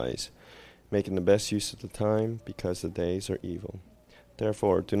wise, making the best use of the time, because the days are evil.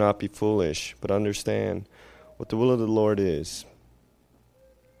 Therefore, do not be foolish, but understand what the will of the Lord is.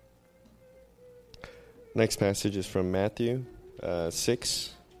 Next passage is from Matthew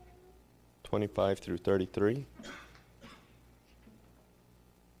 6:25 through 33.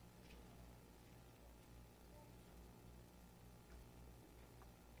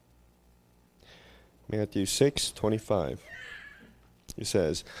 Matthew 6:25. It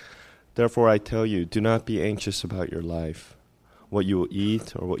says, "Therefore I tell you, do not be anxious about your life, what you will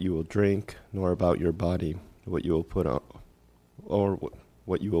eat or what you will drink, nor about your body, what you will put on, or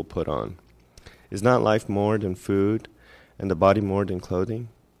what you will put on. Is not life more than food, and the body more than clothing?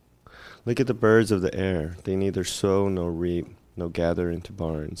 Look at the birds of the air; they neither sow nor reap, nor gather into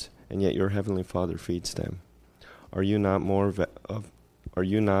barns, and yet your heavenly Father feeds them. Are you not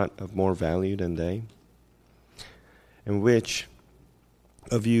of more value than they? And which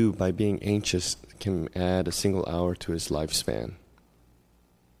of you, by being anxious, can add a single hour to his lifespan?"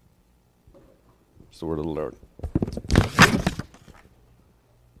 It's the word of the Lord.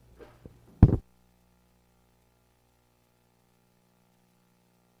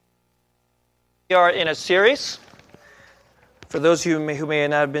 We are in a series. For those of you who may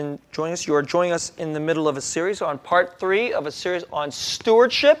not have been joining us, you are joining us in the middle of a series on part 3 of a series on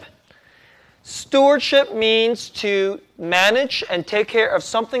stewardship. Stewardship means to manage and take care of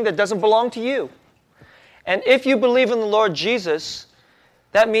something that doesn't belong to you. And if you believe in the Lord Jesus,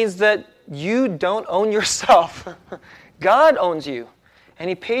 that means that you don't own yourself. God owns you. And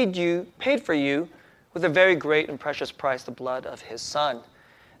He paid for you with a very great and precious price, the blood of His Son.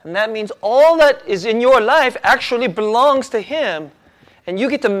 And that means all that is in your life actually belongs to Him. And you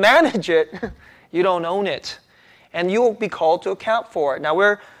get to manage it. You don't own it. And you will be called to account for it. Now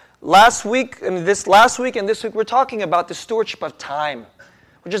this and this week, we're talking about the stewardship of time,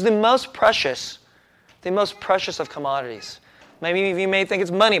 which is the most precious of commodities. Maybe you may think it's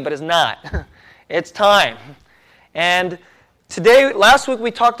money, but it's not. It's time. And last week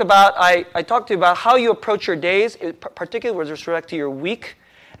I talked to you about how you approach your days, particularly with respect to your week,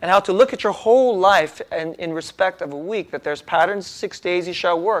 and how to look at your whole life and in respect of a week, that there's patterns. 6 days you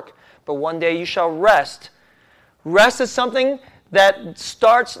shall work, but 1 day you shall rest. Rest is something that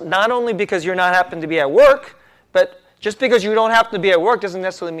starts not only because you're not happen to be at work, but just because you don't happen to be at work doesn't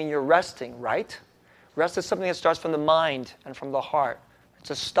necessarily mean you're resting, right? Rest is something that starts from the mind and from the heart. It's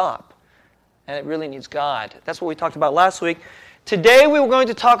a stop, and it really needs God. That's what we talked about last week. Today we were going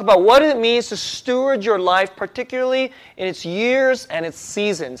to talk about what it means to steward your life, particularly in its years and its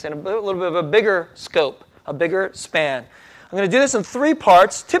seasons, in a little bit of a bigger scope, a bigger span. I'm going to do this in 3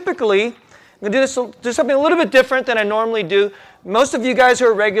 parts. Typically, I'm going to do something a little bit different than I normally do. Most of you guys who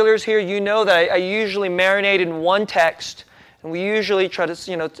are regulars here, you know that I usually marinate in one text, and we usually try to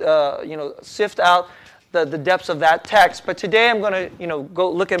sift out the depths of that text. But today I'm going to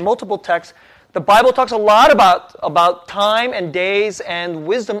go look at multiple texts. The Bible talks a lot about time and days and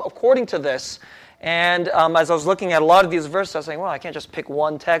wisdom according to this. And as I was looking at a lot of these verses, I was saying, well, I can't just pick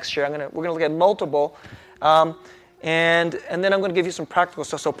one text here. We're going to look at multiple, and then I'm going to give you some practical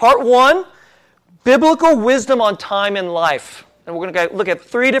stuff. So part 1, biblical wisdom on time and life. And we're going to look at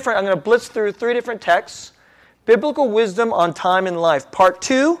I'm going to blitz through 3 different texts. Biblical wisdom on time and life. Part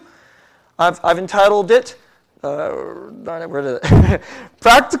 2, I've entitled it,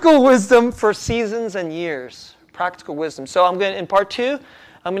 Practical Wisdom for Seasons and Years. Practical wisdom. So in part 2,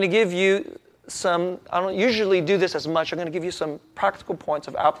 I'm going to give you some, I don't usually do this as much, I'm going to give you some practical points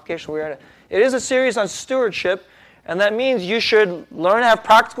of application. It is a series on stewardship, and that means you should learn to have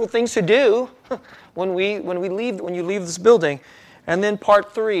practical things to do when you leave this building. And then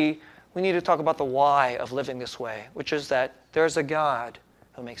part 3, we need to talk about the why of living this way, which is that there's a God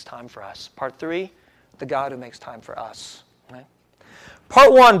who makes time for us. Part 3, the God who makes time for us. Okay?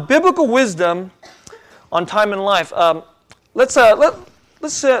 Part 1, biblical wisdom on time and life. This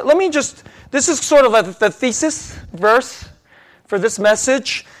is sort of the thesis verse for this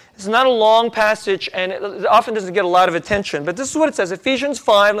message. It's not a long passage, and it often doesn't get a lot of attention. But this is what it says, Ephesians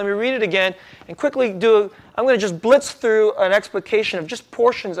 5. Let me read it again and quickly I'm going to just blitz through an explication of just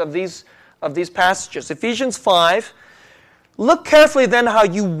portions of these passages. Ephesians 5. Look carefully then how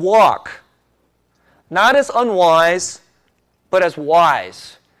you walk, not as unwise, but as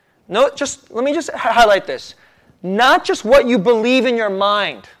wise. Let me just highlight this. Not just what you believe in your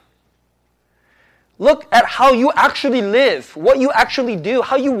mind. Look at how you actually live, what you actually do,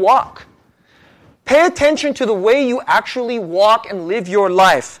 how you walk. Pay attention to the way you actually walk and live your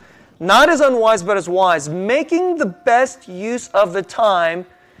life. Not as unwise, but as wise, making the best use of the time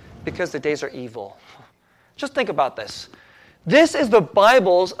because the days are evil. Just think about this. This is the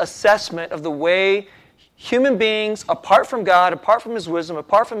Bible's assessment of the way human beings, apart from God, apart from His wisdom,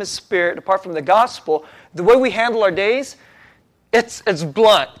 apart from His Spirit, apart from the gospel, the way we handle our days, it's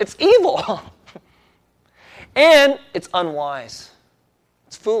blunt. It's evil. And it's unwise.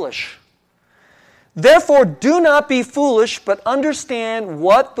 It's foolish. Therefore, do not be foolish, but understand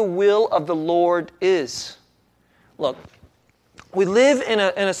what the will of the Lord is. Look, we live in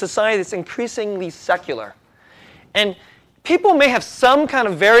a society that's increasingly secular. And people may have some kind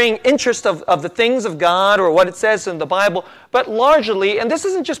of varying interest of the things of God or what it says in the Bible, but largely, and this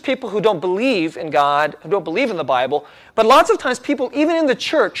isn't just people who don't believe in God, who don't believe in the Bible, but lots of times people, even in the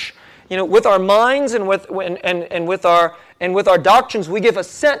church, with our minds and with our doctrines, we give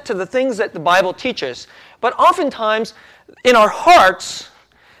assent to the things that the Bible teaches. But oftentimes, in our hearts,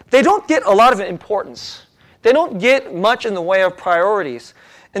 they don't get a lot of importance. They don't get much in the way of priorities.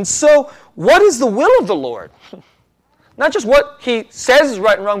 And so, what is the will of the Lord? Not just what He says is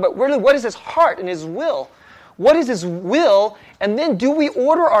right and wrong, but really what is His heart and His will? What is His will? And then do we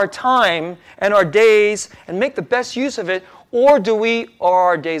order our time and our days and make the best use of it, or are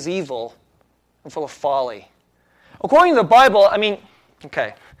our days evil and full of folly? According to the Bible,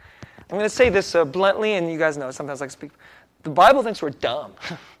 okay, I'm going to say this bluntly, and you guys know sometimes I speak. The Bible thinks we're dumb.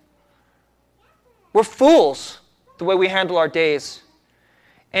 We're fools the way we handle our days.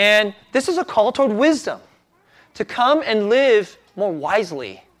 And this is a call toward wisdom, to come and live more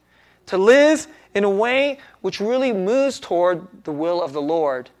wisely, to live in a way which really moves toward the will of the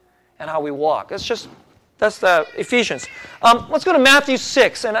Lord and how we walk. That's the Ephesians. Let's go to Matthew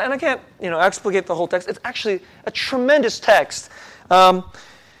 6, and I can't explicate the whole text. It's actually a tremendous text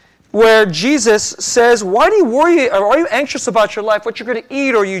where Jesus says, "Why do you worry, or are you anxious about your life, what you're going to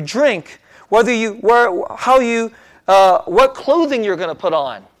eat or you drink, what clothing you're going to put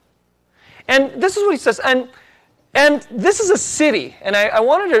on?" And this is what He says. And this is a city, and I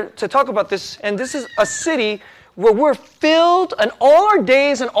wanted to talk about this, and this is a city where we're filled, and all our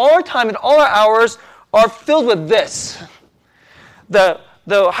days and all our time and all our hours are filled with this. How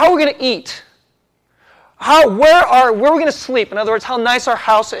we're going to eat, where we're going to sleep, in other words, how nice our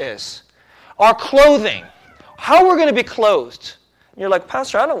house is, our clothing, how we're going to be clothed. And you're like,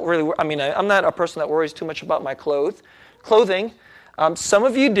 "Pastor, I'm not a person that worries too much about my clothing. Some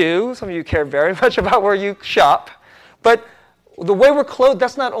of you do. Some of you care very much about where you shop. But the way we're clothed,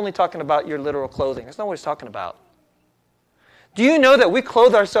 that's not only talking about your literal clothing. That's not what He's talking about. Do you know that we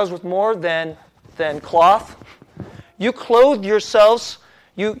clothe ourselves with more than cloth? You clothe yourselves,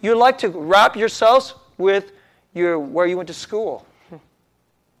 you like to wrap yourselves with where you went to school,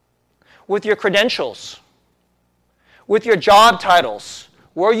 with your credentials, with your job titles,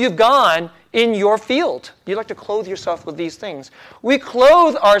 where you've gone in your field. You like to clothe yourself with these things. We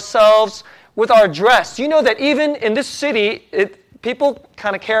clothe ourselves with our dress. You know that even in this city, people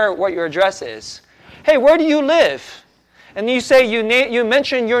kind of care what your address is. Hey, where do you live? And you say, you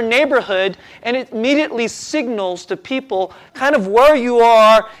mention your neighborhood, and it immediately signals to people kind of where you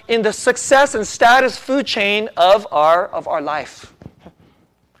are in the success and status food chain of our life.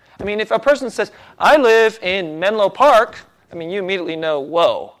 If a person says, "I live in Menlo Park," you immediately know,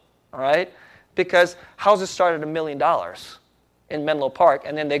 whoa, all right? Because houses start at $1 million in Menlo Park,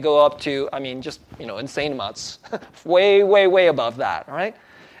 and then they go up to, insane amounts, way, way, way above that, all right?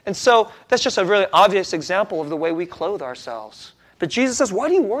 And so that's just a really obvious example of the way we clothe ourselves. But Jesus says, why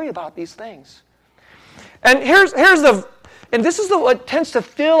do you worry about these things? And this is what tends to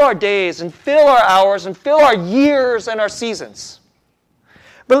fill our days and fill our hours and fill our years and our seasons.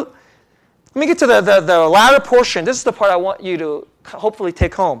 But let me get to the latter portion. This is the part I want you to hopefully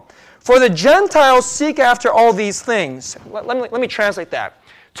take home. For the Gentiles seek after all these things. Let me translate that.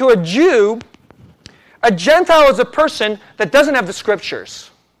 To a Jew, a Gentile is a person that doesn't have the Scriptures.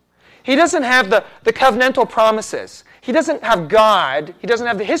 He doesn't have the covenantal promises. He doesn't have God. He doesn't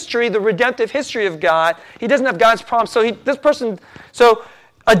have the redemptive history of God. He doesn't have God's promise. So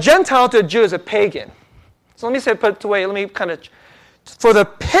a Gentile to a Jew is a pagan. So let me put it away. For the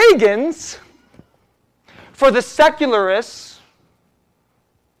pagans, for the secularists,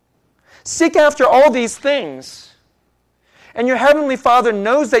 seek after all these things. And your Heavenly Father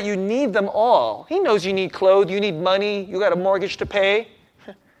knows that you need them all. He knows you need clothes, you need money, you got a mortgage to pay.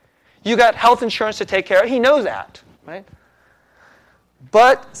 You got health insurance to take care of. He knows that, right?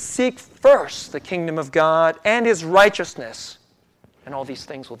 But seek first the kingdom of God and His righteousness, and all these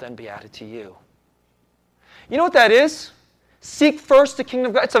things will then be added to you. You know what that is? Seek first the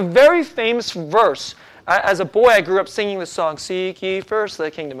kingdom of God. It's a very famous verse. As a boy, I grew up singing the song, "Seek ye first the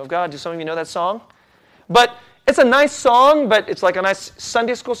kingdom of God." Do some of you know that song? But it's a nice song, but it's like a nice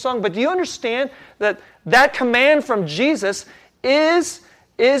Sunday school song. But do you understand that that command from Jesus is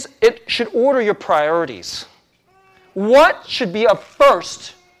it should order your priorities. What should be up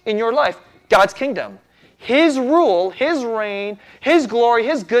first in your life? God's kingdom. His rule, His reign, His glory,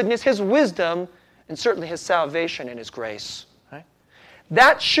 His goodness, His wisdom, and certainly His salvation and His grace. Right?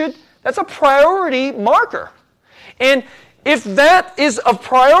 That's a priority marker. And if that is a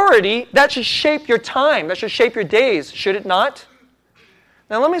priority, that should shape your time. That should shape your days, should it not?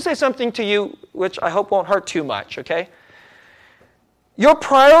 Now let me say something to you which I hope won't hurt too much, okay? Your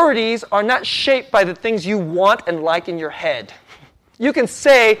priorities are not shaped by the things you want and like in your head. You can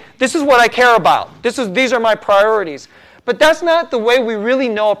say, this is what I care about. These are my priorities. But that's not the way we really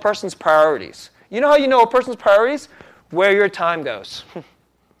know a person's priorities. You know how you know a person's priorities? Where your time goes.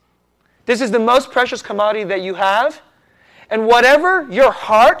 This is the most precious commodity that you have. And whatever your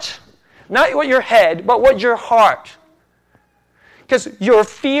heart, not what your head, but what your heart. Because your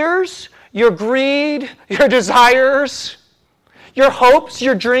fears, your greed, your desires, your hopes,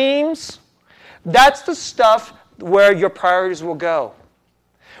 your dreams, that's the stuff where your priorities will go.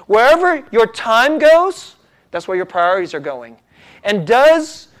 Wherever your time goes, that's where your priorities are going. And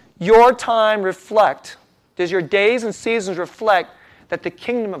does your time reflect, does your days and seasons reflect that the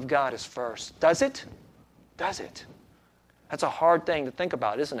kingdom of God is first? Does it? Does it? That's a hard thing to think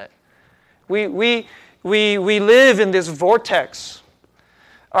about, isn't it? We live in this vortex.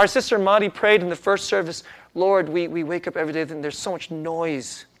 Our sister Madi prayed in the first service, Lord, we wake up every day and there's so much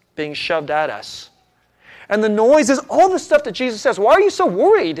noise being shoved at us. And the noise is all the stuff that Jesus says. Why are you so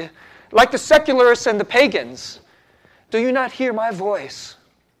worried? Like the secularists and the pagans. Do you not hear my voice?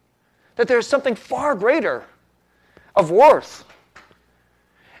 That there's something far greater of worth.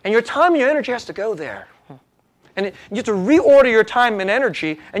 And your time and your energy has to go there. And you have to reorder your time and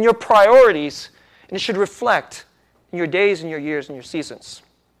energy and your priorities. And it should reflect in your days and your years and your seasons.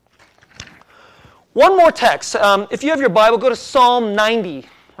 One more text. If you have your Bible, go to Psalm 90.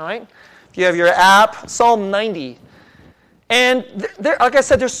 All right? If you have your app, Psalm 90. And like I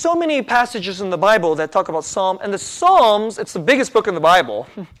said, there's so many passages in the Bible that talk about Psalm. And the Psalms, it's the biggest book in the Bible.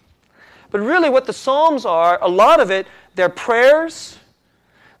 But really what the Psalms are, a lot of it, they're prayers,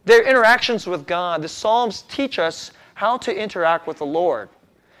 they're interactions with God. The Psalms teach us how to interact with the Lord.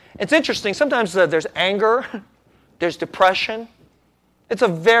 It's interesting. Sometimes there's anger, there's depression. It's a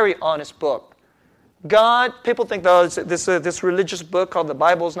very honest book. God, people think, though, this religious book called the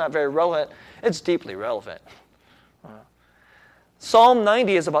Bible is not very relevant. It's deeply relevant. Psalm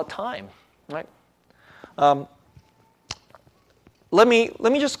 90 is about time, right? Let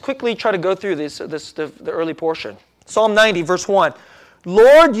me just quickly try to go through the early portion. Psalm 90, verse 1.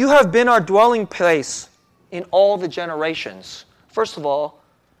 Lord, you have been our dwelling place in all the generations. First of all,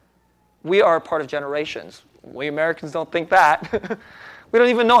 we are a part of generations. We Americans don't think that. We don't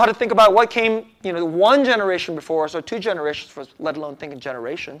even know how to think about what came, one generation before us or two generations before us, let alone think in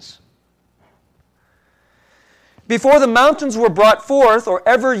generations. Before the mountains were brought forth, or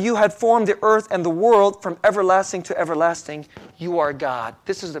ever you had formed the earth and the world, from everlasting to everlasting, you are God.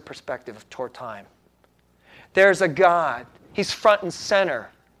 This is the perspective toward time. There's a God. He's front and center.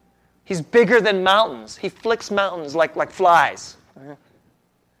 He's bigger than mountains. He flicks mountains like flies.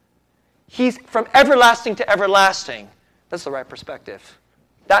 He's from everlasting to everlasting. That's the right perspective.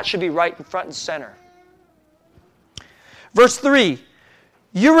 That should be right in front and center. Verse 3,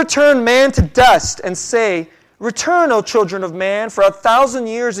 you return man to dust and say, return, O children of man, for 1,000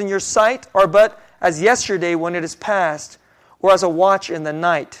 years in your sight are but as yesterday when it is past, or as a watch in the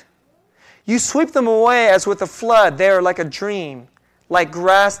night. You sweep them away as with a flood. They are like a dream, like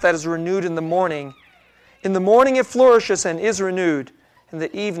grass that is renewed in the morning. In the morning it flourishes and is renewed. In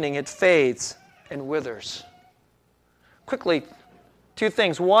the evening it fades and withers. Quickly, two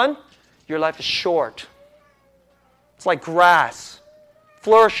things. One, your life is short. It's like grass.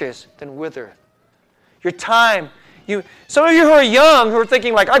 Flourishes, then wither. Your time. Some of you who are young, who are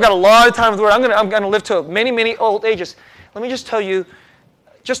thinking like, I've got a lot of time with the Lord. I'm going to live to many, many old ages. Let me just tell you,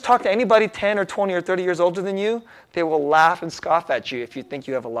 just talk to anybody 10 or 20 or 30 years older than you. They will laugh and scoff at you if you think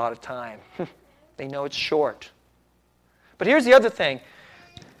you have a lot of time. They know it's short. But here's the other thing.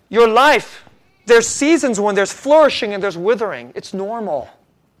 Your life, there's seasons when there's flourishing and there's withering. It's normal.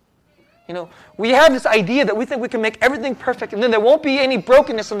 We have this idea that we think we can make everything perfect, and then there won't be any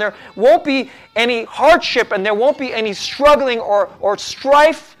brokenness, and there won't be any hardship, and there won't be any struggling or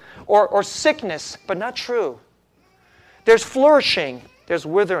strife or sickness. But not true. There's flourishing. There's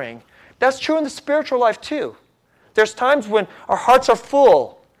withering. That's true in the spiritual life too. There's times when our hearts are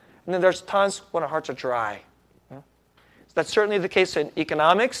full, and then there's times when our hearts are dry. That's certainly the case in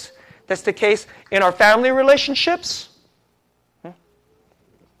economics. That's the case in our family relationships.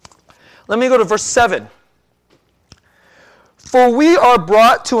 Let me go to verse 7. For we are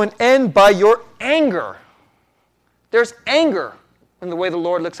brought to an end by your anger. There's anger in the way the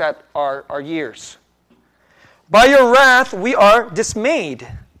Lord looks at our years. By your wrath we are dismayed.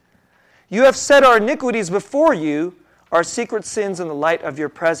 You have set our iniquities before you, our secret sins in the light of your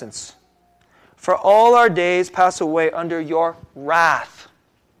presence. For all our days pass away under your wrath.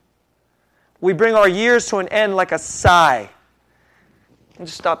 We bring our years to an end like a sigh. Let me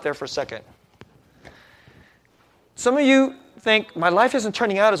just stop there for a second. Some of you think, my life isn't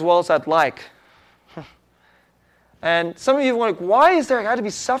turning out as well as I'd like. And some of you are like, why is there got to be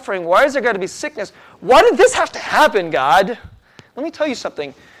suffering? Why is there got to be sickness? Why did this have to happen, God? Let me tell you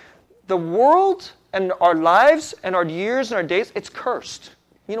something. The world and our lives and our years and our days, it's cursed.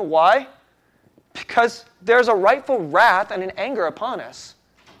 You know why? Because there's a rightful wrath and an anger upon us.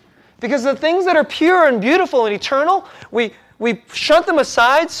 Because the things that are pure and beautiful and eternal, we shunt them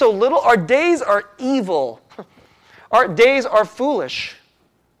aside so little. Our days are evil. Our days are foolish.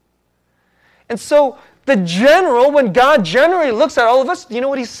 And so when God generally looks at all of us, you know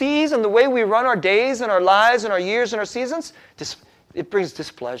what he sees in the way we run our days and our lives and our years and our seasons? It brings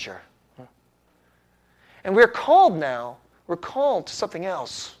displeasure. And we're called to something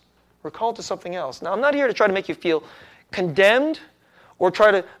else. We're called to something else. Now, I'm not here to try to make you feel condemned or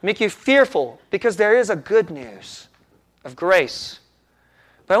try to make you fearful, because there is a good news of grace.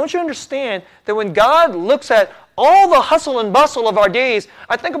 But I want you to understand that when God looks at all the hustle and bustle of our days,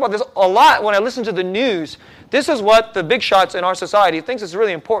 I think about this a lot when I listen to the news. This is what the big shots in our society thinks is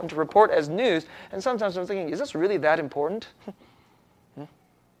really important to report as news. And sometimes I'm thinking, is this really that important?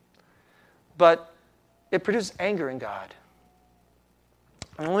 But it produces anger in God.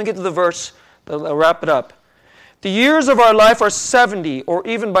 And when we get to the verse, I'll wrap it up. The years of our life are 70, or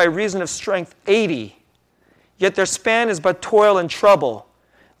even by reason of strength, 80. Yet their span is but toil and trouble.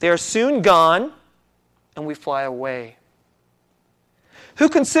 They are soon gone, and we fly away. Who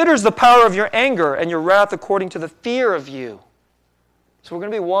considers the power of your anger and your wrath according to the fear of you? So we're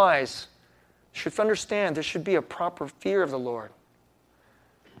going to be wise. Should understand there should be a proper fear of the Lord.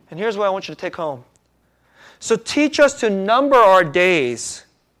 And here's what I want you to take home. So teach us to number our days,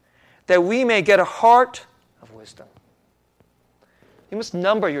 that we may get a heart of wisdom. You must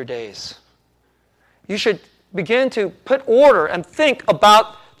number your days. You should begin to put order and think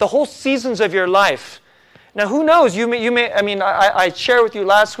about the whole seasons of your life. Now, who knows? I shared with you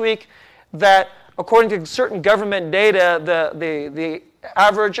last week that according to certain government data, the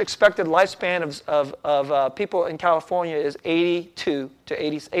average expected lifespan of people in California is 82 to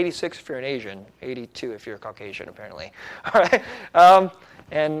 86 if you're an Asian, 82 if you're a Caucasian, apparently. All right,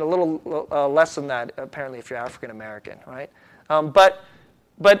 and a little less than that apparently if you're African American. Right,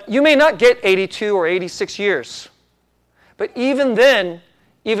 but you may not get 82 or 86 years. But even then,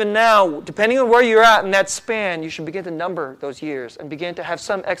 even now, depending on where you're at in that span, you should begin to number those years and begin to have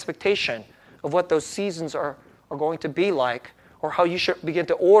some expectation of what those seasons are going to be like, or how you should begin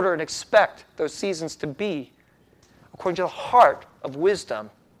to order and expect those seasons to be according to the heart of wisdom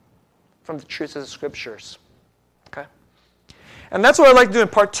from the truths of the Scriptures. Okay? And that's what I'd like to do in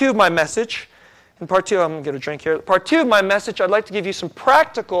part 2 of my message. In part 2, I'm going to get a drink here. Part 2 of my message, I'd like to give you some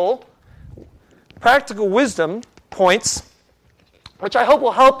practical wisdom points, which I hope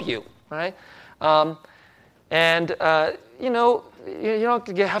will help you, right? You don't have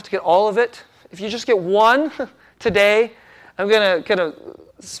to get all of it. If you just get one today, I'm going to kind of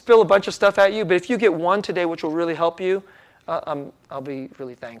spill a bunch of stuff at you, but if you get one today, which will really help you, I'll be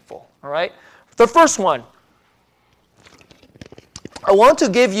really thankful, all right? The first one. I want to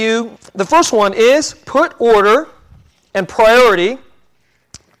give you, the first one is put order and priority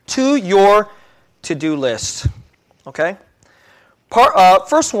to your to-do list, okay?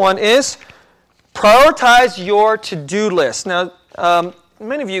 First one is prioritize your to-do list. Now,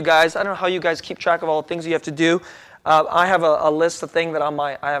 many of you guys, I don't know how you guys keep track of all the things you have to do. I have a list of things that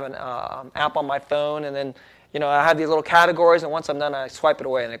I have an app on my phone, and then I have these little categories, and once I'm done, I swipe it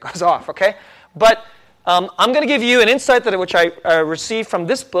away and it goes off. Okay, but I'm going to give you an insight which I received from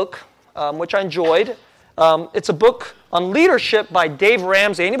this book, which I enjoyed. It's a book on leadership by Dave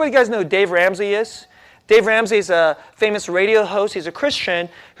Ramsey. Anybody guys know who Dave Ramsey is? Dave Ramsey is a famous radio host. He's a Christian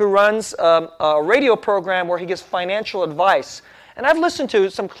who runs a radio program where he gives financial advice. And I've listened to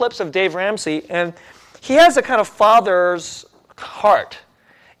some clips of Dave Ramsey, and he has a kind of father's heart.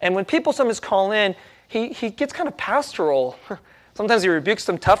 And when people sometimes call in, he gets kind of pastoral. Sometimes he rebukes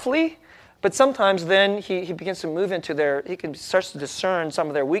them toughly, but sometimes then he begins to move into starts to discern some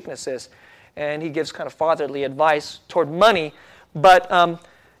of their weaknesses, and he gives kind of fatherly advice toward money. But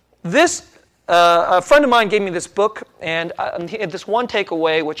this A friend of mine gave me this book, and he had this one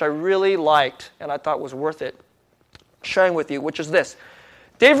takeaway which I really liked and I thought was worth it sharing with you, which is this.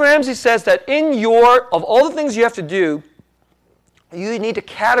 Dave Ramsey says that of all the things you have to do, you need to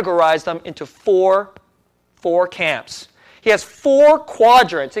categorize them into four camps. He has 4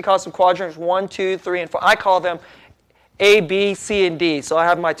 quadrants. He calls them quadrants 1, 2, 3, and 4. I call them A, B, C, and D. So I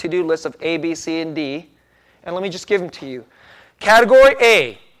have my to-do list of A, B, C, and D. And let me just give them to you. Category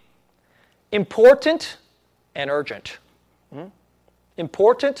A, important and urgent.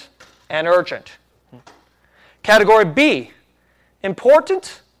 Important and urgent. Category B,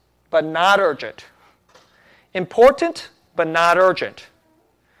 important but not urgent. Important but not urgent.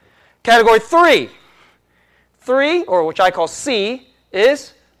 Category 3, or which I call C,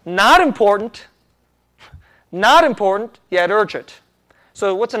 is not important yet urgent.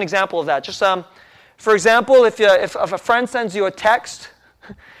 So what's an example of that? Just for example, if a friend sends you a text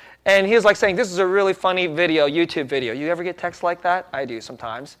and he's like saying, this is a really funny video, YouTube video. You ever get texts like that? I do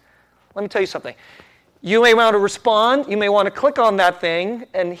sometimes. Let me tell you something. You may want to respond. You may want to click on that thing,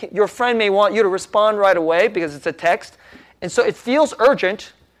 and your friend may want you to respond right away because it's a text. And so it feels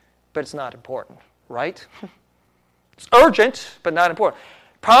urgent, but it's not important, right? It's urgent, but not important.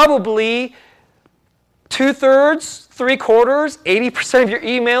 Probably 2/3, 3/4, 80% of your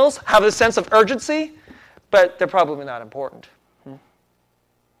emails have a sense of urgency, but they're probably not important.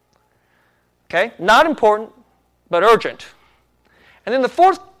 Okay? Not important, but urgent. And then the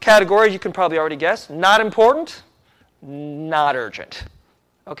 4th category, you can probably already guess, not important, not urgent.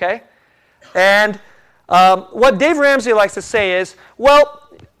 Okay? And what Dave Ramsey likes to say is, well,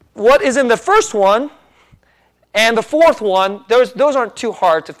 what is in the first one and the 4th one, those aren't too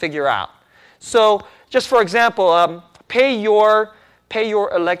hard to figure out. So just for example, pay your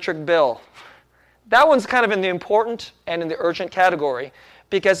electric bill. That one's kind of in the important and in the urgent category.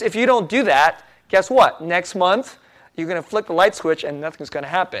 Because if you don't do that, guess what? Next month, you're going to flick the light switch and nothing's going to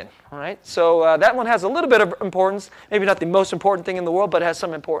happen. All right? So that one has a little bit of importance. Maybe not the most important thing in the world, but it has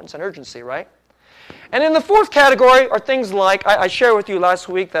some importance and urgency, right? And in the 4th category are things like, I shared with you last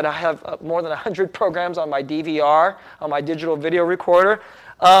week that I have more than 100 programs on my DVR, on my digital video recorder.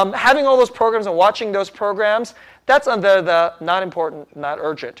 Having all those programs and watching those programs, that's under the not important, not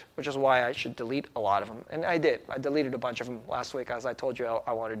urgent, which is why I should delete a lot of them. And I did. I deleted a bunch of them last week, as I told you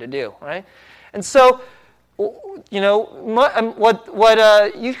I wanted to do. Right? And so, you know, what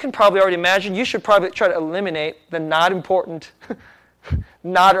you can probably already imagine, you should probably try to eliminate the not important,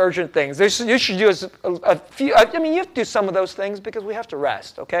 not urgent things. You should do a few. I mean, you have to do some of those things because we have to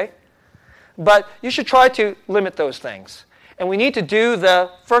rest, okay? But you should try to limit those things. And we need to do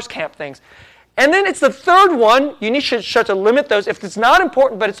the first camp things. And then it's the 3rd one. You need to try to limit those. If it's not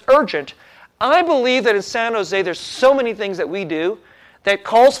important but it's urgent, I believe that in San Jose there's so many things that we do that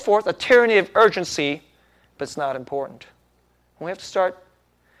calls forth a tyranny of urgency, but it's not important. We have to start.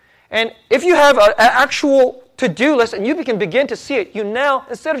 And if you have an actual to-do list and you can begin to see it, you now,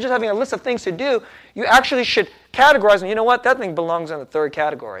 instead of just having a list of things to do, you actually should categorize them. You know what? That thing belongs in the 3rd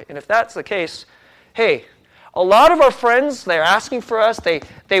category. And if that's the case, hey, a lot of our friends, they're asking for us.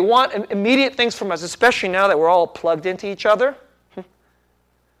 They want immediate things from us, especially now that we're all plugged into each other.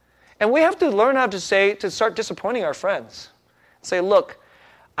 And we have to learn how to start disappointing our friends. Say, look,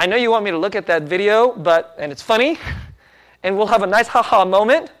 I know you want me to look at that video, and it's funny, and we'll have a nice ha-ha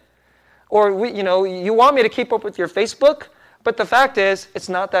moment. Or, you want me to keep up with your Facebook, but the fact is, it's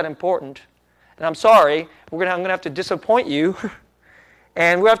not that important. And I'm sorry, I'm going to have to disappoint you.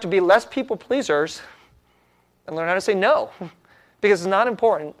 And we have to be less people pleasers and learn how to say no, because it's not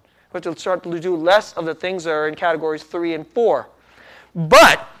important. We have to start to do less of the things that are in categories 3 and 4.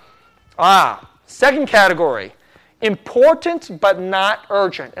 But, 2nd category, important but not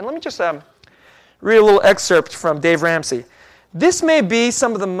urgent. And let me just read a little excerpt from Dave Ramsey. This may be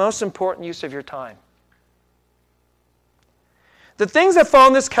some of the most important use of your time. The things that fall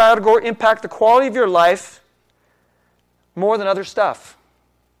in this category impact the quality of your life more than other stuff.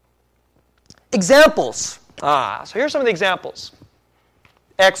 Examples. So here's some of the examples.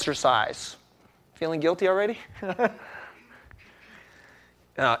 Exercise. Feeling guilty already?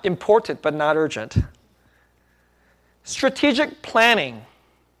 Important but not urgent. Strategic planning.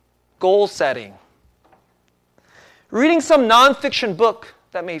 Goal setting. Reading some nonfiction book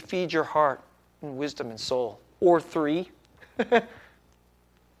that may feed your heart and wisdom and soul. Or 3.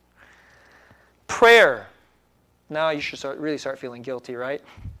 Prayer. Now you should really start feeling guilty, right?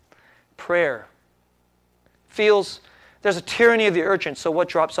 Prayer. There's a tyranny of the urgent, so what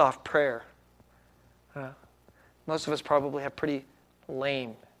drops off? Prayer. Most of us probably have pretty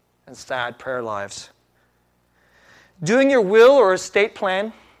lame and sad prayer lives. Doing your will or estate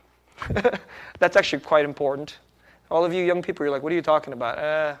plan. That's actually quite important. All of you young people, you're like, what are you talking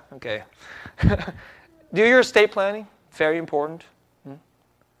about? Okay. Do your estate planning. Very important.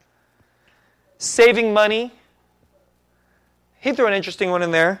 Saving money. He threw an interesting one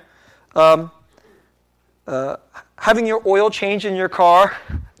in there. Having your oil change in your car.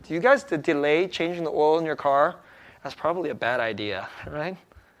 Do you guys delay changing the oil in your car? That's probably a bad idea, right?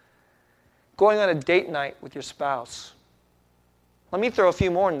 Going on a date night with your spouse. Let me throw a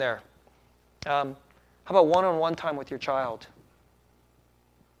few more in there. How about one-on-one time with your child?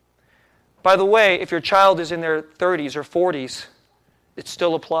 By the way, if your child is in their 30s or 40s, it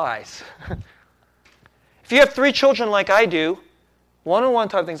still applies. If you have 3 children like I do, one-on-one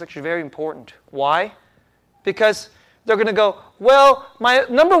time thing is actually very important. Why? Because they're going to go, well, my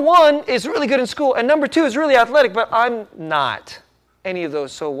number 1 is really good in school, and number 2 is really athletic, but I'm not any of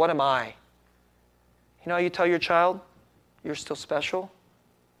those, so what am I? You know how you tell your child, you're still special?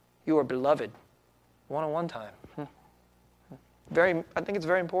 You are beloved. One-on-one time. I think it's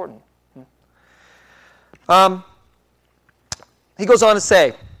very important. He goes on to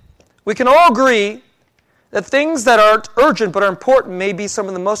say, we can all agree that things that aren't urgent but are important may be some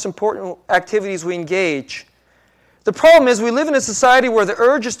of the most important activities we engage. The problem is we live in a society where the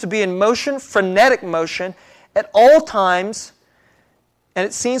urge is to be in motion, frenetic motion, at all times, and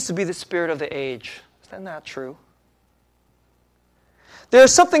it seems to be the spirit of the age. Isn't that true?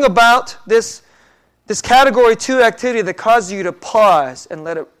 There's something about this category 2 activity that causes you to pause and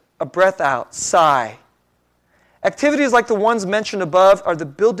let a breath out, sigh. Activities like the ones mentioned above are the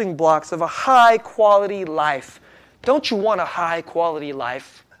building blocks of a high-quality life. Don't you want a high-quality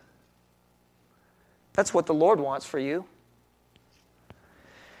life? That's what the Lord wants for you.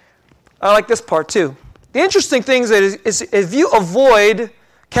 I like this part too. The interesting thing is if you avoid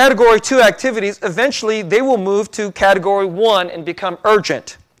category 2 activities, eventually they will move to category 1 and become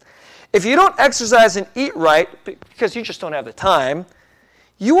urgent. If you don't exercise and eat right, because you just don't have the time,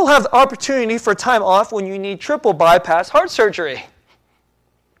 you will have the opportunity for time off when you need triple bypass heart surgery.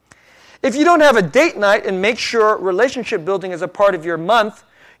 If you don't have a date night and make sure relationship building is a part of your month,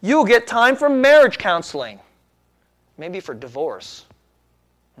 you'll get time for marriage counseling, maybe for divorce.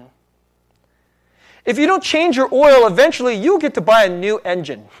 If you don't change your oil, eventually you'll get to buy a new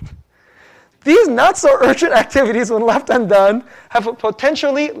engine. These not-so-urgent activities, when left undone, have a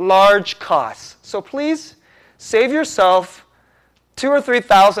potentially large cost. So please, save yourself $2,000 or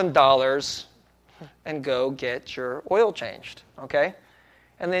 $3,000 and go get your oil changed, okay?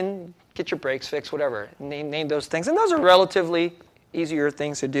 And then get your brakes fixed, whatever. Name those things. And those are relatively easier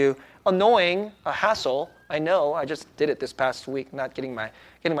things to do. Annoying, a hassle, I know. I just did it this past week, not getting my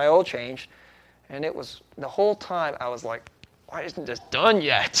oil changed. And it was, the whole time, I was like, why isn't this done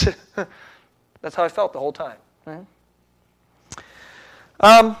yet? That's how I felt the whole time.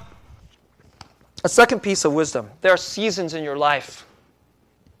 A second piece of wisdom. There are seasons in your life.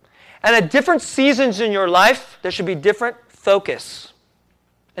 And at different seasons in your life, there should be different focus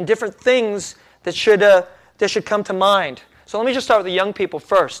and different things that should come to mind. So let me just start with the young people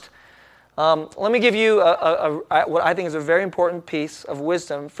first. Let me give you what I think is a very important piece of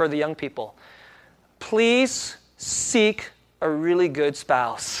wisdom for the young people. Please seek a really good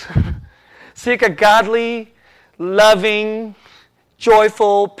spouse. Seek a godly, loving,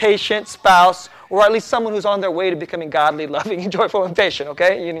 joyful, patient spouse, or at least someone who's on their way to becoming godly, loving, joyful, and patient,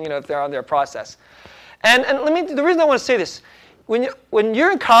 okay? You know, if they're on their process. And the reason I want to say this, when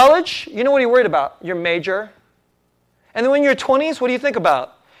you're in college, you know what you're worried about? Your major. And then when you're 20s, what do you think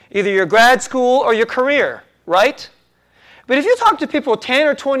about? Either your grad school or your career, right? But if you talk to people 10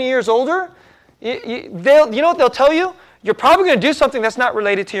 or 20 years older, you know what they'll tell you? You're probably going to do something that's not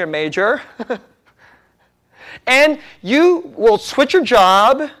related to your major. And you will switch your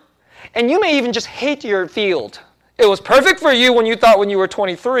job, and you may even just hate your field. It was perfect for you when you thought when you were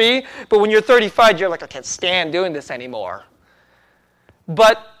 23, but when you're 35, you're like, I can't stand doing this anymore.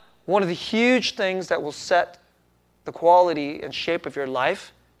 But one of the huge things that will set the quality and shape of your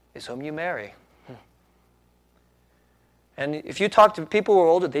life is whom you marry. And if you talk to people who are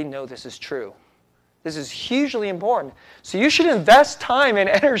older, they know this is true. This is hugely important. So you should invest time and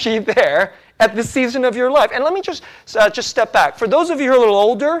energy there at this season of your life. And let me just step back. For those of you who are a little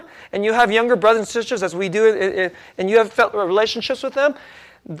older and you have younger brothers and sisters, as we do, and you have felt relationships with them,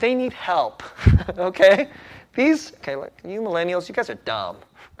 they need help. Okay? Like you millennials, you guys are dumb.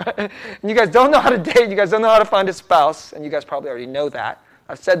 And you guys don't know how to date. You guys don't know how to find a spouse. And you guys probably already know that.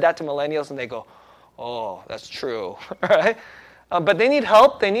 I've said that to millennials, and they go, oh, that's true. All right? But they need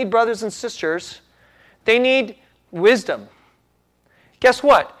help. They need brothers and sisters. They need wisdom. Guess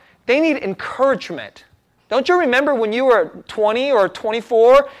what? They need encouragement Don't you remember when you were 20 or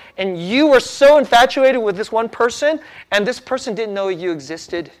 24 and you were so infatuated with this one person and this person didn't know you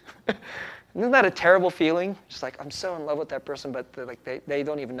existed? Isn't that a terrible feeling? Just like, I'm so in love with that person, but they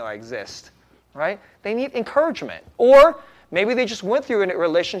don't even know I exist, right? They need encouragement. Or maybe they just went through a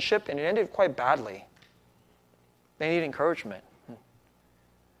relationship and it ended quite badly. They need encouragement.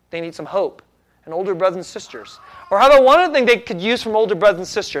 They need some hope. And older brothers and sisters. Or how about one other thing they could use from older brothers and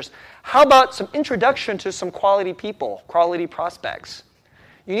sisters? How about some introduction to some quality people, quality prospects?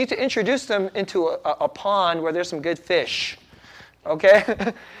 You need to introduce them into a pond where there's some good fish,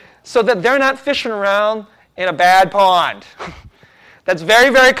 okay? So that they're not fishing around in a bad pond. That's very,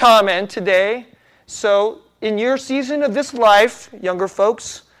 very common today. So in your season of this life, younger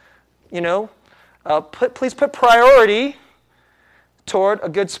folks, please put priority toward a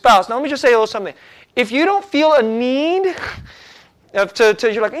good spouse. Now let me just say a little something. If you don't feel a need you're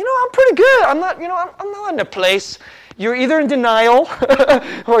like, I'm pretty good. I'm not in a place. You're either in denial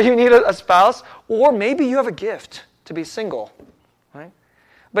or you need a spouse, or maybe you have a gift to be single. Right?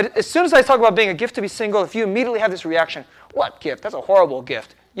 But as soon as I talk about being a gift to be single, if you immediately have this reaction, what gift? That's a horrible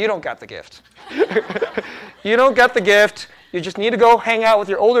gift. You don't got the gift. You don't got the gift. You just need to go hang out with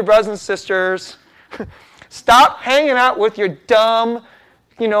your older brothers and sisters. Stop hanging out with your dumb,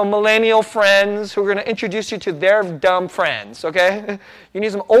 millennial friends who are going to introduce you to their dumb friends, okay? You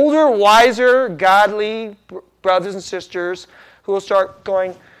need some older, wiser, godly brothers and sisters who will start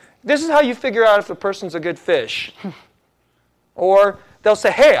going, this is how you figure out if the person's a good fish. Or they'll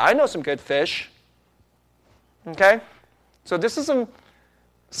say, hey, I know some good fish. Okay? So this is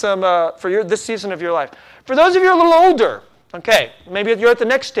some for this season of your life. For those of you a little older, okay, maybe you're at the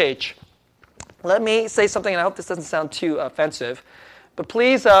next stage. Let me say something, and I hope this doesn't sound too offensive, but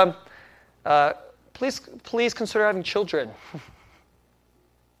please consider having children.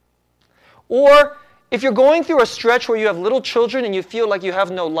 Or if you're going through a stretch where you have little children and you feel like you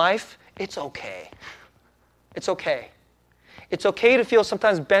have no life, it's okay. It's okay. It's okay to feel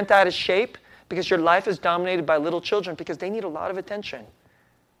sometimes bent out of shape because your life is dominated by little children because they need a lot of attention.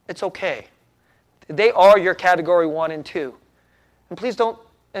 It's okay. They are your category 1 and 2. And please don't,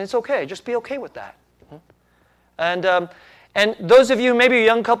 and it's okay. Just be okay with that. And those of you, maybe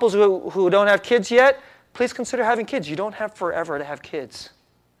young couples who don't have kids yet, please consider having kids. You don't have forever to have kids.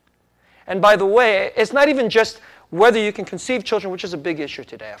 And by the way, it's not even just whether you can conceive children, which is a big issue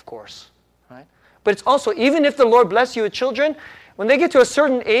today, of course. Right? But it's also, even if the Lord bless you with children, when they get to a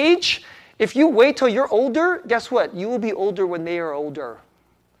certain age, if you wait till you're older, guess what? You will be older when they are older.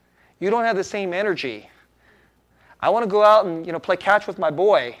 You don't have the same energy. I want to go out and play catch with my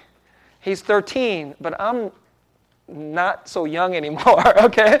boy. He's 13, but I'm not so young anymore,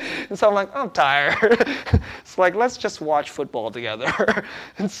 okay? And so I'm like, I'm tired. It's like, let's just watch football together.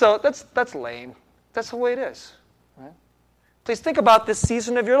 And so that's lame. That's the way it is. Right? Please think about this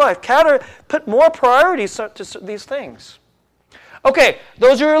season of your life. Put more priorities to these things. Okay,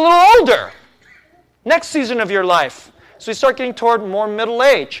 those who are a little older. Next season of your life. So you start getting toward more middle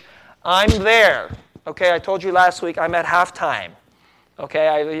age. I'm there. Okay, I told you last week I'm at halftime.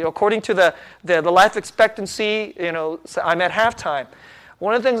 Okay, according to the life expectancy, I'm at halftime.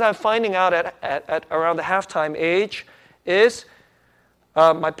 One of the things I'm finding out at around the halftime age is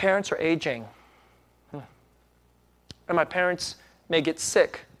my parents are aging. And my parents may get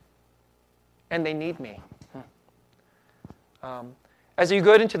sick. And they need me. As you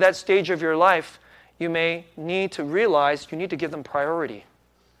go into that stage of your life, you may need to realize you need to give them priority.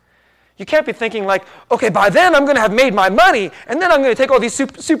 You can't be thinking like, okay, by then I'm going to have made my money, and then I'm going to take all these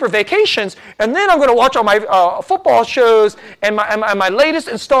super vacations, and then I'm going to watch all my football shows, and my latest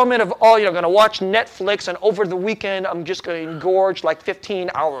installment of all, going to watch Netflix, and over the weekend I'm just going to engorge like 15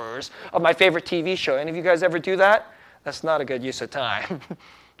 hours of my favorite TV show. Any of you guys ever do that? That's not a good use of time.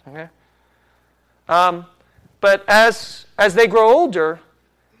 Okay. But as they grow older,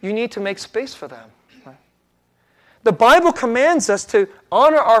 you need to make space for them. The Bible commands us to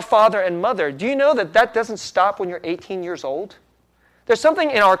honor our father and mother. Do you know that doesn't stop when you're 18 years old? There's something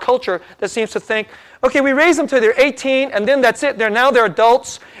in our culture that seems to think, okay, we raise them till they're 18, and then that's it. They're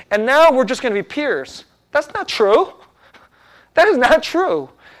adults, and now we're just going to be peers. That's not true. That is not true.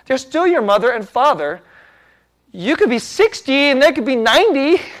 They're still your mother and father. You could be 60, and they could be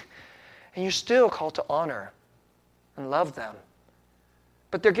 90, and you're still called to honor and love them.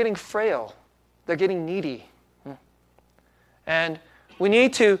 But they're getting frail. They're getting needy. And we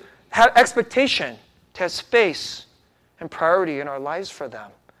need to have expectation, to have space and priority in our lives for them.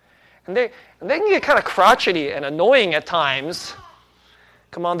 And they can get kind of crotchety and annoying at times.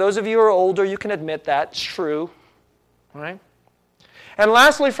 Come on, those of you who are older, you can admit that. It's true. Right? And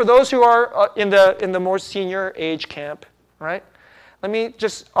lastly, for those who are in the more senior age camp, right? Let me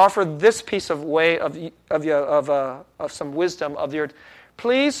just offer this piece of way of some wisdom of your.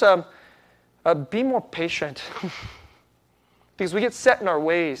 Please be more patient, because we get set in our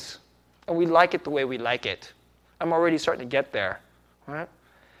ways, and we like it the way we like it. I'm already starting to get there, right?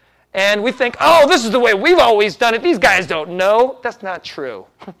 And we think, oh, this is the way we've always done it. These guys don't know. That's not true.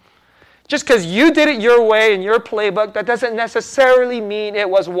 Just because you did it your way in your playbook, that doesn't necessarily mean it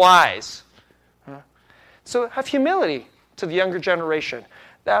was wise. So have humility to the younger generation.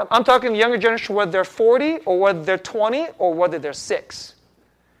 Now, I'm talking the younger generation, whether they're 40 or whether they're 20 or whether they're 6.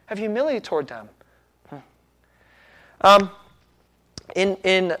 Have humility toward them. I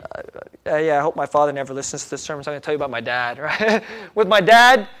hope my father never listens to this sermon, so I'm going to tell you about my dad. Right? With my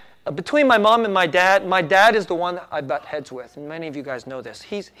dad, between my mom and my dad is the one that I butt heads with, and many of you guys know this.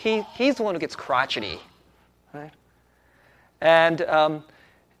 He's the one who gets crotchety, right? And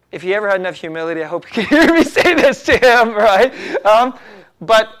if he ever had enough humility, I hope you can hear me say this to him, right?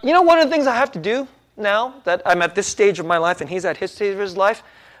 But you know, one of the things I have to do now that I'm at this stage of my life and he's at his stage of his life,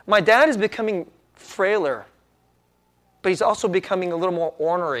 my dad is becoming frailer, but he's also becoming a little more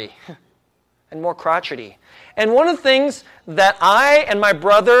ornery and more crotchety. And one of the things that I and my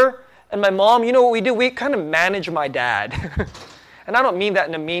brother and my mom, you know what we do? We kind of manage my dad. And I don't mean that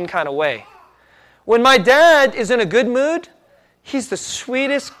in a mean kind of way. When my dad is in a good mood, he's the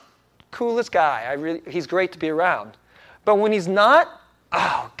sweetest, coolest guy. He's great to be around. But when he's not,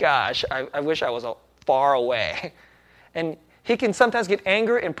 oh gosh, I wish I was far away. And he can sometimes get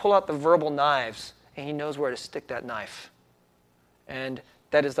angry and pull out the verbal knives, and he knows where to stick that knife. And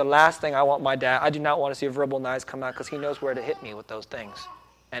that is the last thing I want my dad. I do not want to see verbal knives come out because he knows where to hit me with those things,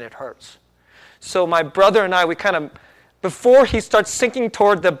 and it hurts. So my brother and I, we kind of, before he starts sinking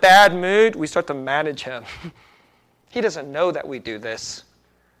toward the bad mood, we start to manage him. He doesn't know that we do this.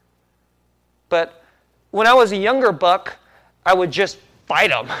 But when I was a younger buck, I would just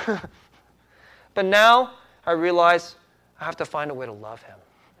fight him. But now I realize I have to find a way to love him.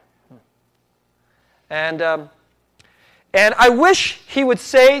 And I wish he would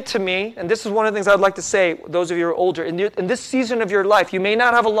say to me, and this is one of the things I'd like to say, those of you who are older, in this season of your life, you may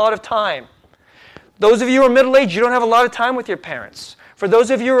not have a lot of time. Those of you who are middle-aged, you don't have a lot of time with your parents. For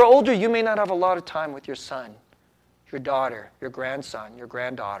those of you who are older, you may not have a lot of time with your son, your daughter, your grandson, your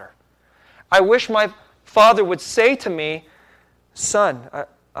granddaughter. I wish my father would say to me, son,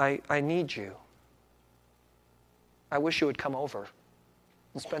 I need you. I wish you would come over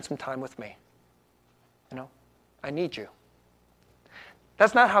and spend some time with me. You know, I need you.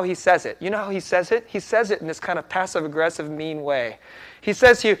 That's not how he says it. You know how he says it? He says it in this kind of passive-aggressive, mean way. He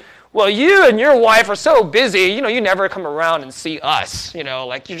says to you, well, you and your wife are so busy, you know, you never come around and see us. You know,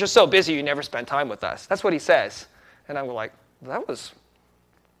 like, you're just so busy, you never spend time with us. That's what he says. And I'm like,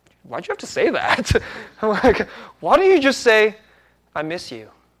 why'd you have to say that? I'm like, why don't you just say, I miss you.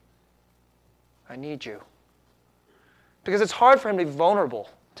 I need you. Because it's hard for him to be vulnerable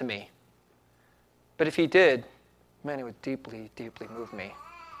to me. But if he did, man, it would deeply, deeply move me.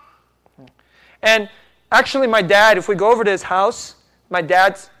 And actually, my dad, if we go over to his house, my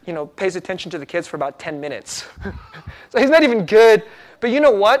dad, you know, pays attention to the kids for about 10 minutes. So he's not even good. But you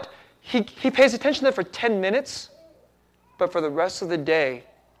know what? He pays attention to them for 10 minutes, but for the rest of the day,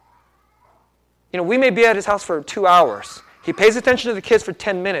 you know, we may be at his house for 2 hours. He pays attention to the kids for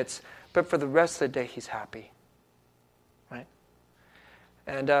 10 minutes, but for the rest of the day, he's happy. Right?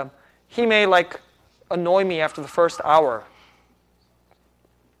 And he may, annoy me after the first hour.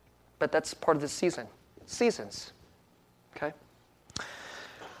 But that's part of the season. Seasons. Okay?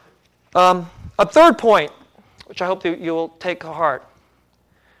 A third point, which I hope that you will take to heart.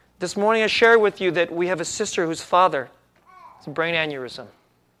 This morning I shared with you that we have a sister whose father has a brain aneurysm.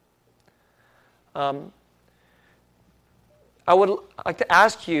 I would like to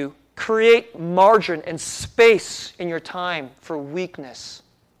ask you, create margin and space in your time for weakness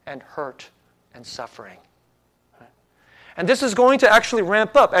and hurt and suffering. And this is going to actually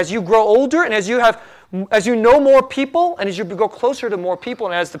ramp up as you grow older and as you know more people and as you go closer to more people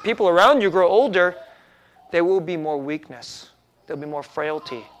and as the people around you grow older, there will be more weakness. There'll be more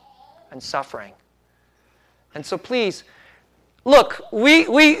frailty and suffering. And so please, look,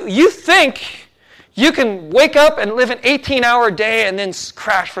 you think you can wake up and live an 18-hour day and then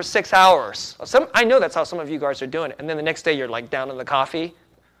crash for 6 hours. I know that's how some of you guys are doing it. And then the next day you're down in the coffee.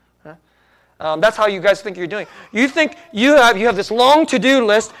 That's how you guys think you're doing. You think you have this long to-do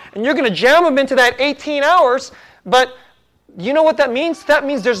list and you're going to jam them into that 18 hours, but you know what that means? That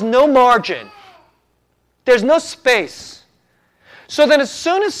means there's no margin. There's no space. So then as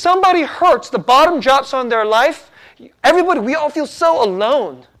soon as somebody hurts, the bottom drops on their life, Everybody, we all feel so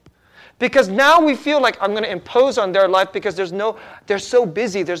alone. Because now we feel like I'm going to impose on their life because they're so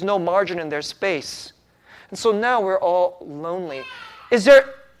busy, there's no margin in their space. And so now we're all lonely. Is it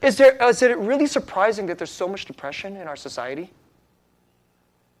really surprising that there's so much depression in our society?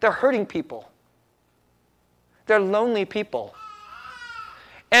 They're hurting people. They're lonely people.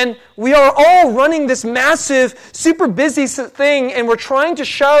 And we are all running this massive, super busy thing, and we're trying to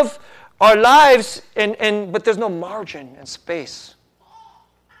shove our lives, but there's no margin and space.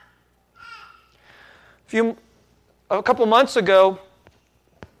 A couple months ago,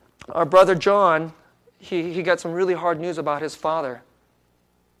 our brother John, he got some really hard news about his father.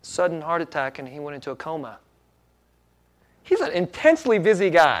 Sudden heart attack, and he went into a coma. He's an intensely busy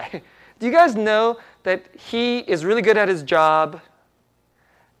guy. Do you guys know that he is really good at his job,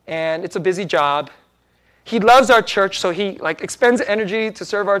 and it's a busy job? He loves our church, so he expends energy to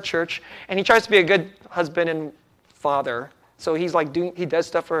serve our church, and he tries to be a good husband and father. So he does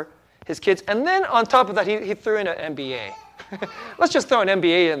stuff for his kids. And then on top of that, he threw in an MBA. Let's just throw an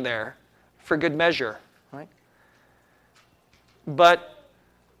MBA in there for good measure, right? But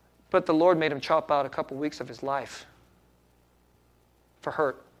the Lord made him chop out a couple weeks of his life for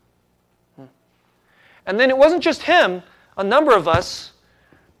hurt. And then it wasn't just him. A number of us,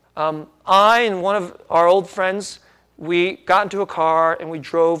 I and one of our old friends, we got into a car and we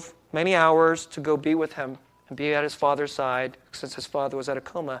drove many hours to go be with him and be at his father's side, since his father was at a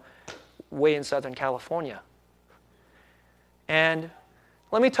coma way in Southern California. And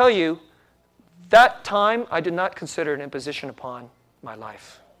let me tell you, that time I did not consider an imposition upon my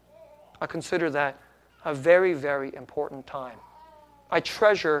life. I consider that a very, very important time. I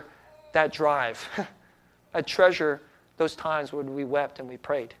treasure that drive. I treasure those times when we wept and we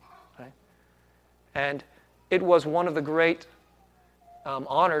prayed. Right? And it was one of the great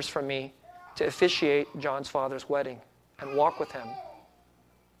honors for me to officiate John's father's wedding and walk with him.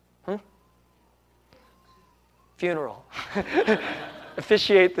 Funeral.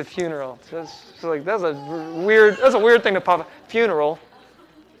 Officiate the funeral. That's a weird thing to pop up. Funeral.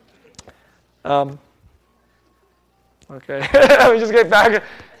 Okay. Let me just get back.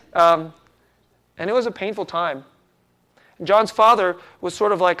 And it was a painful time. John's father was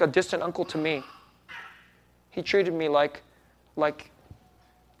sort of like a distant uncle to me. He treated me like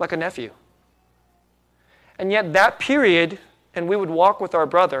a nephew. And yet that period, and we would walk with our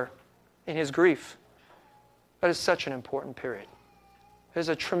brother in his grief. That is such an important period. It is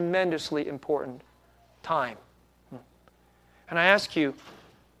a tremendously important time. And I ask you,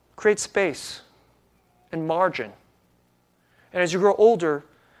 create space and margin. And as you grow older,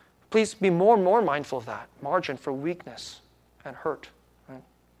 please be more and more mindful of that. Margin for weakness and hurt. Right?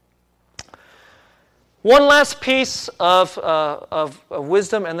 One last piece of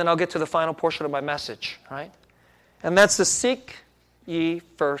wisdom, and then I'll get to the final portion of my message. Right? And that's to seek ye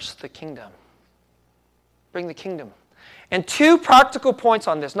first the kingdom. Bring the kingdom. And 2 practical points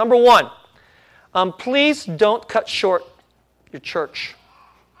on this. Number 1, please don't cut short your church.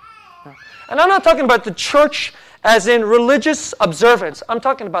 And I'm not talking about the church as in religious observance. I'm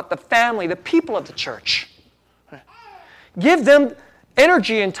talking about the family, the people of the church. Give them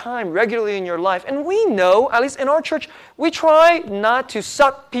energy and time regularly in your life. And we know, at least in our church, we try not to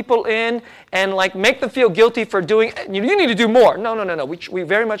suck people in and make them feel guilty for doing, you need to do more. No. We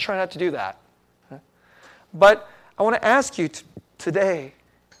very much try not to do that. But I want to ask you today,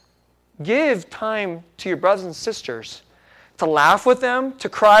 give time to your brothers and sisters to laugh with them, to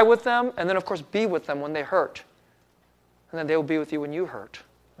cry with them, and then, of course, be with them when they hurt. And then they will be with you when you hurt.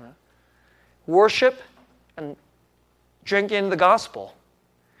 Right? Worship and drink in the gospel.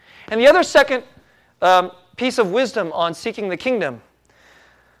 And the other second piece of wisdom on seeking the kingdom,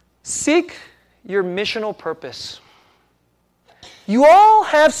 seek your missional purpose. You all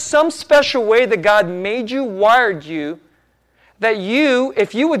have some special way that God made you, wired you, that you,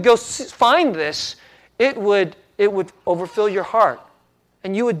 if you would go find this, it would overfill your heart.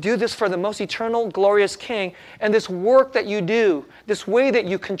 And you would do this for the most eternal, glorious King. And this work that you do, this way that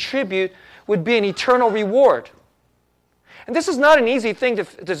you contribute, would be an eternal reward. And this is not an easy thing to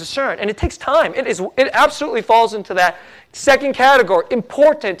discern. And it takes time. It absolutely falls into that second category,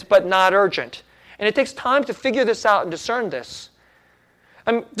 important but not urgent. And it takes time to figure this out and discern this.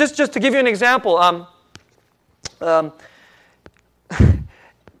 Just to give you an example,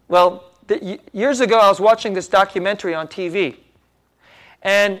 years ago I was watching this documentary on TV,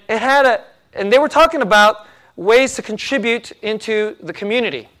 and they were talking about ways to contribute into the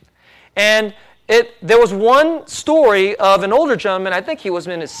community, and there was one story of an older gentleman. I think he was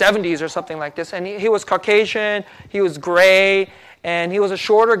in his 70s or something like this, and he was Caucasian, he was gray, And he was a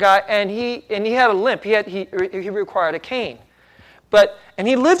shorter guy, and he had a limp. He required a cane. And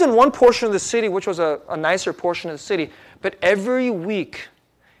he lived in one portion of the city, which was a nicer portion of the city. But every week,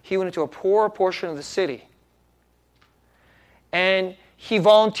 he went into a poorer portion of the city. And he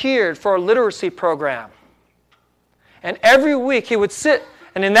volunteered for a literacy program. And every week, he would sit,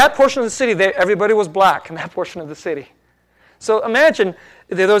 and in that portion of the city, everybody was black in that portion of the city. So imagine,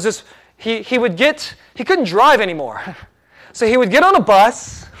 there was this, he couldn't drive anymore. So he would get on a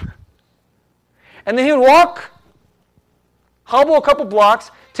bus, and then he would hobble a couple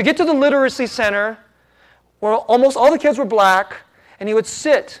blocks to get to the literacy center where almost all the kids were black, and he would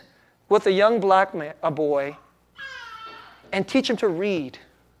sit with a young black boy and teach him to read.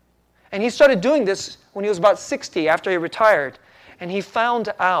 And he started doing this when he was about 60 after he retired, and he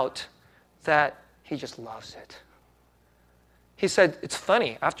found out that he just loves it. He said, it's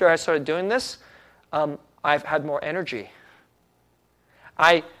funny, after I started doing this, I've had more energy.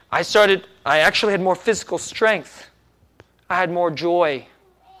 I actually had more physical strength. I had more joy.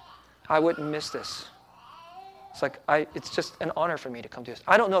 I wouldn't miss this. It's just an honor for me to come to this.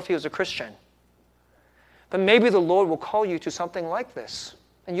 I don't know if he was a Christian, but maybe the Lord will call you to something like this,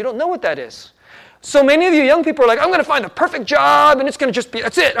 and you don't know what that is. So many of you young people are like, I'm going to find the perfect job, and it's going to just be,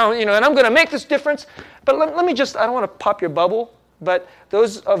 that's it, and I'm going to make this difference. But let me just, I don't want to pop your bubble, but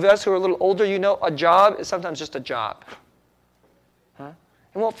those of us who are a little older, a job is sometimes just a job.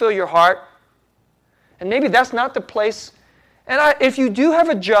 It won't fill your heart. And maybe that's not the place. And if you do have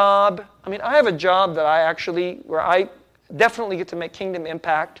a job, I have a job that where I definitely get to make kingdom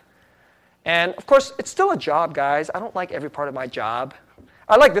impact. And of course, it's still a job, guys. I don't like every part of my job.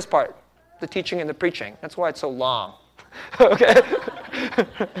 I like this part, the teaching and the preaching. That's why it's so long. Okay?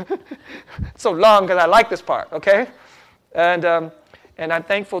 It's so long because I like this part, okay? And I'm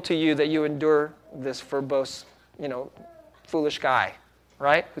thankful to you that you endure this verbose, foolish guy,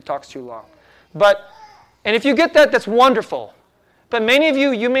 right? Who talks too long. And if you get that, that's wonderful. But many of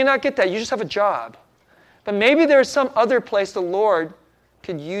you may not get that. You just have a job. But maybe there's some other place the Lord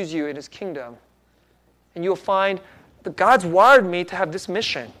could use you in His kingdom. And you'll find that God's wired me to have this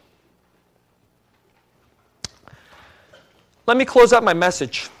mission. Let me close out my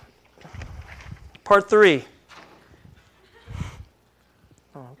message. Part 3.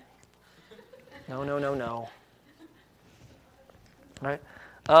 No. All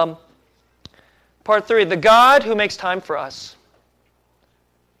right. Part 3, the God who makes time for us.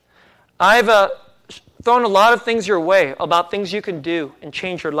 I've thrown a lot of things your way about things you can do and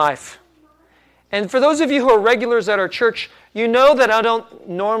change your life. And for those of you who are regulars at our church, you know that I don't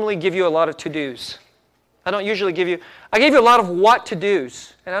normally give you a lot of to-dos. I give you a lot of what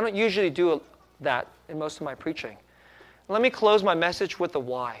to-dos, and I don't usually do that in most of my preaching. Let me close my message with the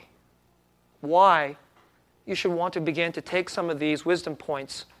why. Why you should want to begin to take some of these wisdom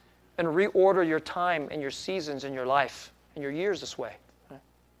points and reorder your time and your seasons in your life and your years this way.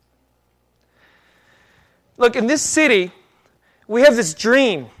 Look, in this city, we have this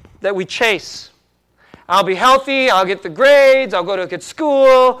dream that we chase. I'll be healthy, I'll get the grades, I'll go to a good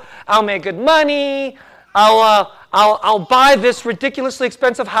school, I'll make good money, I'll buy this ridiculously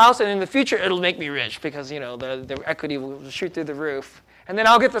expensive house, and in the future it'll make me rich because the equity will shoot through the roof. And then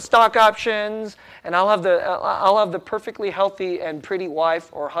I'll get the stock options, and I'll have the perfectly healthy and pretty wife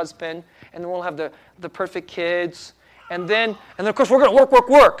or husband, and then we'll have the perfect kids. And then of course we're going to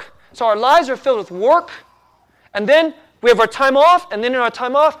work. So our lives are filled with work, and then we have our time off, and then in our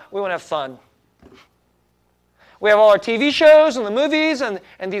time off, we want to have fun. We have all our TV shows and the movies and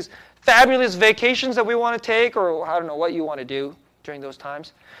these fabulous vacations that we want to take, or I don't know what you want to do during those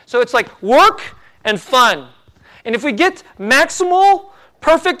times. So it's like work and fun. And if we get maximal,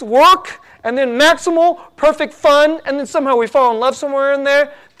 perfect work, and then maximal, perfect fun, and then somehow we fall in love somewhere in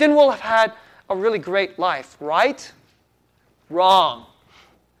there, then we'll have had a really great life, right? Wrong.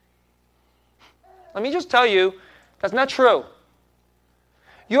 Let me just tell you, that's not true.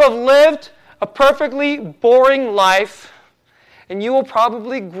 You have lived a perfectly boring life, and you will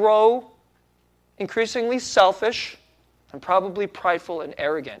probably grow increasingly selfish and probably prideful and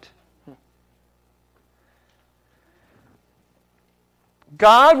arrogant.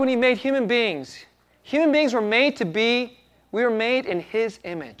 God, when He made human beings were made to be, we were made in His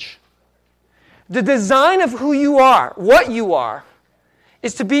image. The design of who you are, what you are,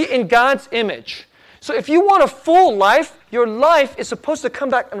 is to be in God's image. So if you want a full life, your life is supposed to come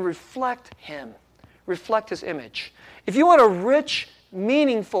back and reflect Him, reflect His image. If you want a rich,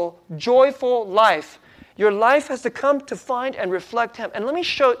 meaningful, joyful life, your life has to come to find and reflect Him. And let me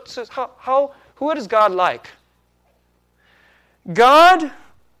show what is God like? God,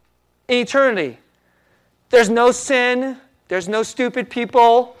 in eternity, there's no sin, There's no stupid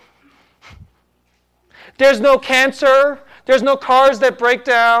people. There's no cancer. There's no cars that break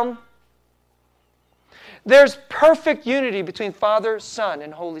down. There's perfect unity between Father, Son,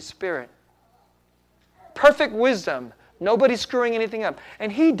 and Holy Spirit. Perfect wisdom. Nobody's screwing anything up. And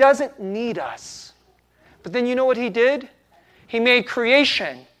He doesn't need us. But then you know what He did? He made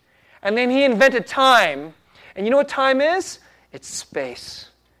creation. And then He invented time. And you know what time is? It's space.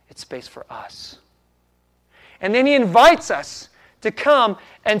 It's space for us. And then He invites us to come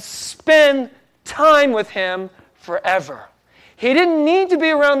and spend time with Him forever. He didn't need to be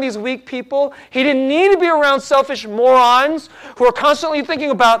around these weak people. He didn't need to be around selfish morons who are constantly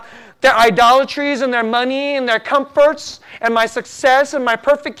thinking about their idolatries and their money and their comforts and my success and my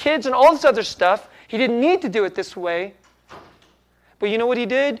perfect kids and all this other stuff. He didn't need to do it this way. But you know what He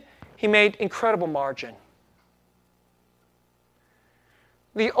did? He made incredible margin.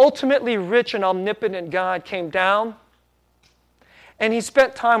 The ultimately rich and omnipotent God came down, and He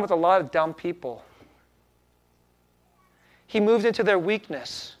spent time with a lot of dumb people. He moved into their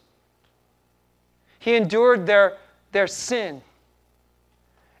weakness. He endured their sin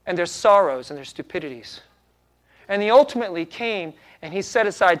and their sorrows and their stupidities. And He ultimately came and He set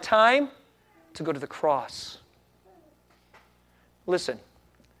aside time to go to the cross. Listen,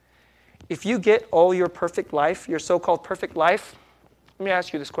 if you get all your perfect life, your so-called perfect life, let me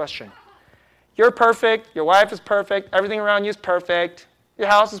ask you this question. You're perfect, your wife is perfect, everything around you is perfect, your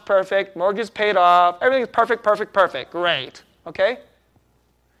house is perfect, mortgage is paid off, everything is perfect, perfect, perfect. Great. Okay?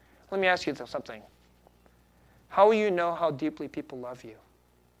 Let me ask you something. How will you know how deeply people love you?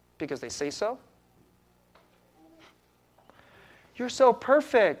 Because they say so? You're so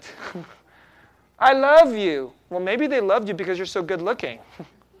perfect. I love you. Well, maybe they loved you because you're so good looking.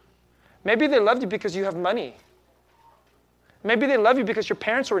 Maybe they loved you because you have money. Maybe they love you because your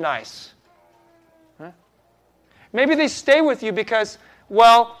parents were nice. Huh? Maybe they stay with you because,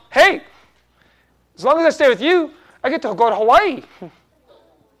 well, hey, as long as I stay with you, I get to go to Hawaii.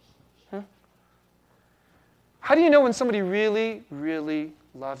 Huh? How do you know when somebody really, really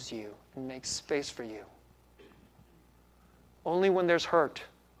loves you and makes space for you? Only when there's hurt.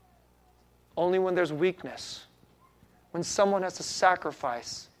 Only when there's weakness. When someone has to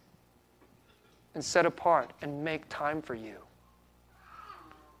sacrifice and set apart and make time for you.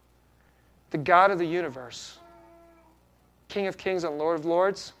 The God of the universe, King of kings and Lord of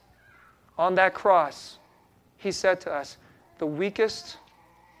lords, on that cross, He said to us, the weakest,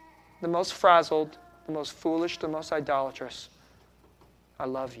 the most frazzled, the most foolish, the most idolatrous, I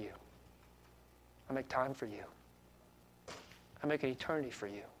love you. I make time for you. I make an eternity for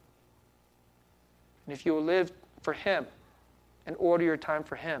you. And if you will live for Him and order your time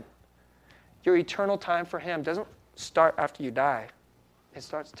for Him, your eternal time for Him doesn't start after you die. It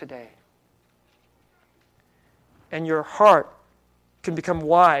starts today. And your heart can become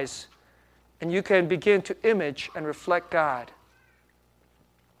wise, and you can begin to image and reflect God.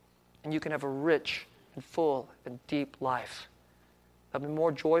 And you can have a rich and full and deep life that'll be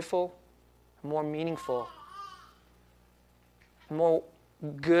more joyful, more meaningful, more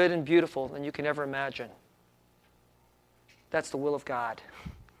good and beautiful than you can ever imagine. That's the will of God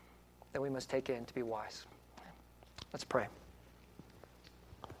that we must take in to be wise. Let's pray.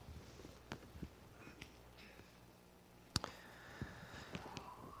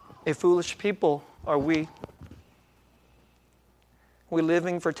 A foolish people are we. We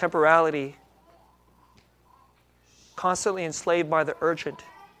living for temporality, constantly enslaved by the urgent,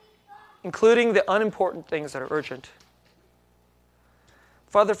 including the unimportant things that are urgent.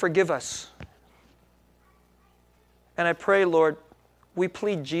 Father, forgive us. And I pray, Lord, we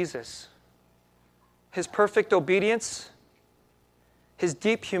plead Jesus, His perfect obedience, His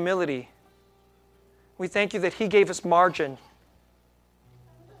deep humility. We thank you that He gave us margin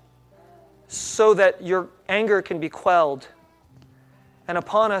so that your anger can be quelled, and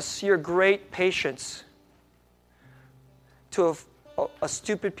upon us your great patience to a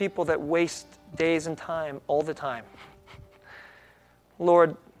stupid people that waste days and time all the time.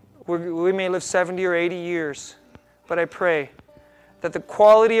 Lord, we may live 70 or 80 years, but I pray that the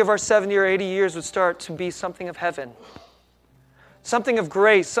quality of our 70 or 80 years would start to be something of heaven, something of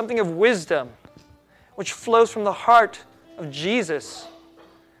grace, something of wisdom, which flows from the heart of Jesus,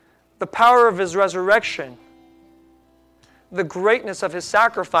 the power of His resurrection, the greatness of His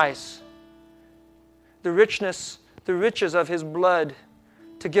sacrifice, the riches of His blood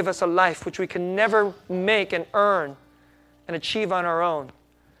to give us a life which we can never make and earn and achieve on our own.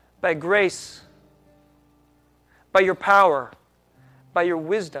 By grace, by your power, by your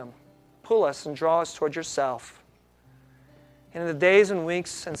wisdom, pull us and draw us toward yourself. And in the days and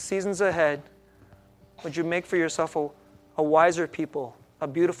weeks and seasons ahead, would you make for yourself a wiser people, a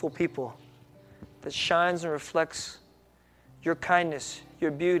beautiful people that shines and reflects your kindness,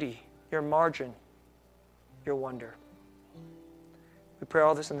 your beauty, your margin, your wonder. We pray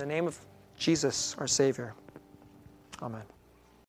all this in the name of Jesus, our Savior. Amen.